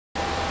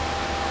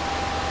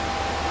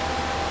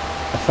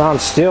found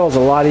steel is a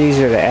lot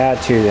easier to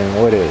add to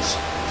than wood is.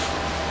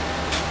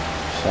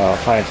 So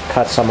if I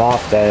cut some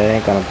off that, it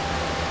ain't gonna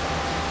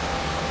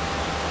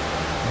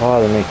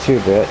bother me too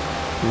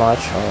much,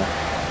 or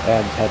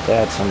have to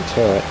add some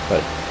to it.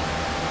 But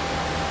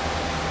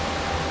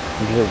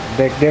there's a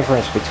big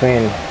difference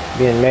between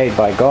being made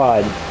by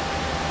God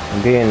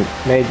and being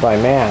made by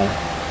man.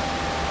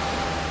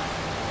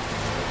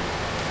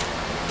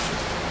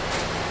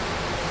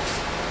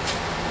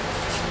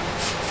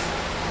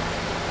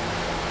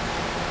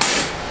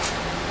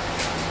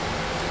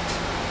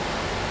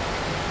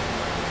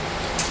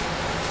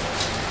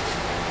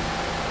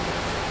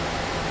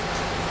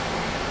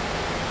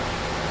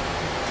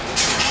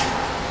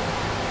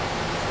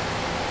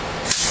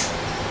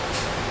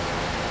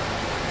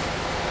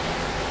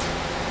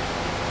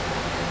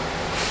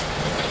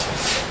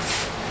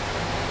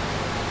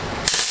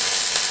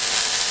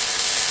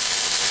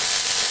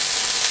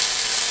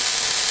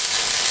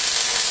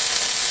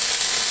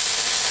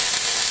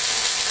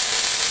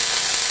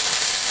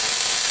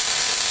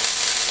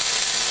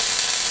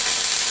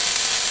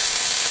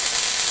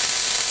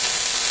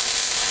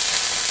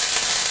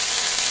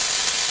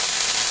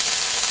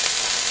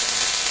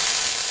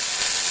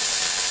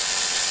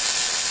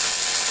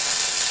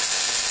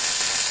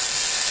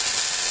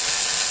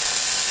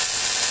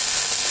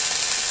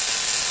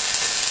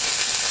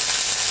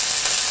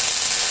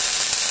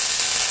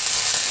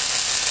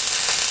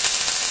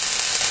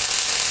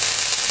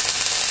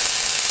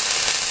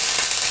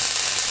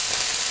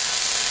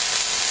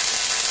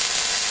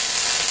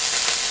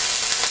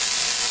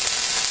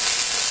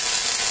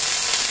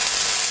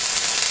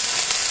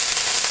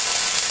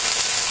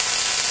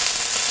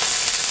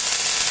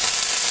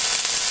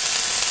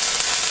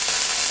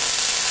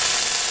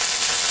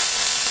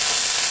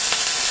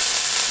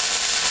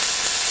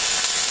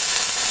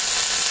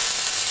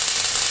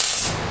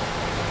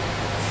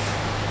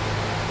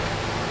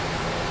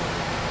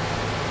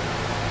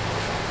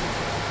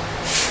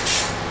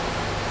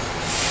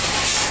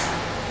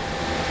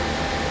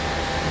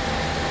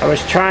 I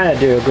was trying to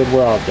do a good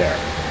weld there,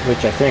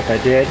 which I think I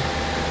did.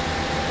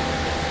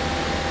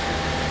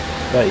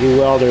 But you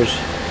welders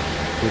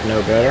would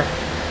know better.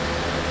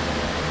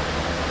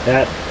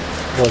 That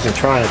wasn't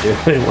trying to do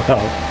a good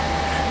weld.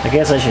 I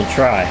guess I should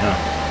try, huh?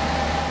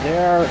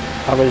 There,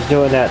 I was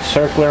doing that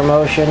circular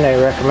motion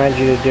they recommend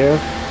you to do.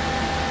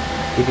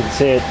 You can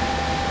see it,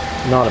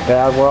 not a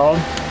bad weld.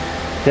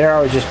 There,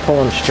 I was just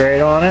pulling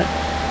straight on it.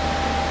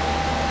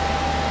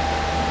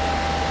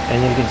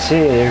 And you can see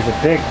there's a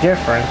big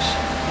difference.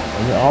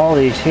 All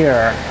these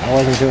here, I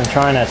wasn't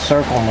trying that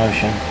circle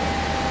motion,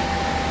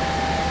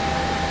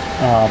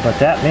 but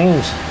that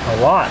means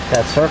a lot,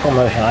 that circle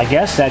motion. I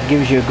guess that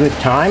gives you a good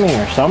timing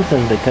or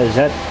something, because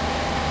that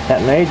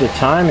made the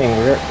timing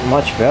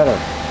much better.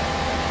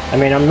 I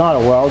mean, I'm not a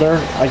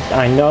welder.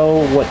 I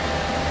know what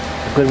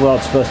a good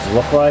weld's supposed to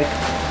look like,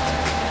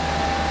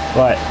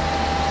 but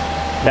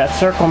that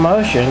circle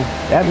motion,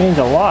 that means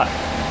a lot.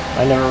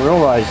 I never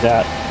realized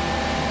that.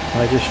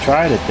 I just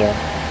tried it there.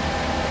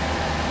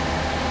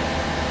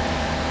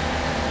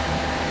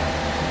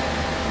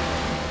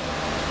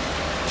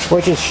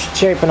 Which is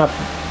shaping up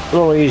a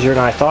little easier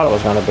than I thought it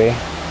was going to be.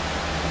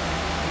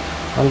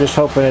 I'm just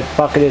hoping that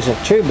bucket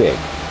isn't too big.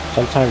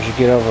 Sometimes you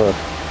can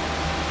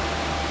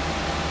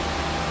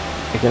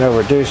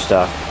overdo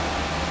stuff.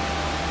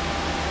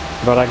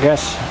 But I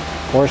guess,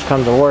 worst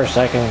comes to worst,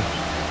 I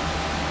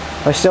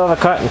still have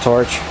a cutting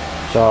torch,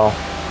 so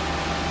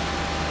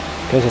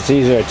I guess it's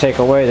easier to take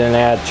away than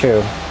add to.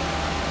 Of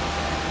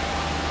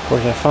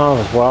course, I found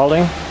with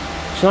welding,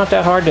 it's not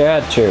that hard to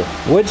add to.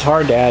 Wood's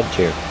hard to add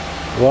to.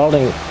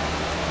 Welding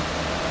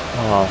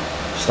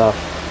stuff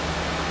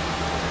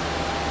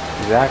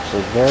is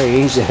actually very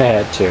easy to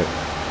add to.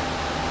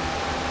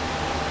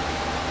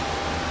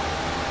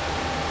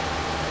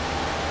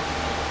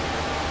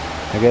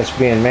 I guess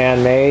being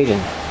man-made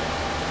and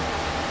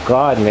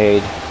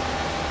God-made,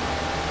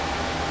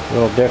 a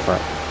little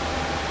different.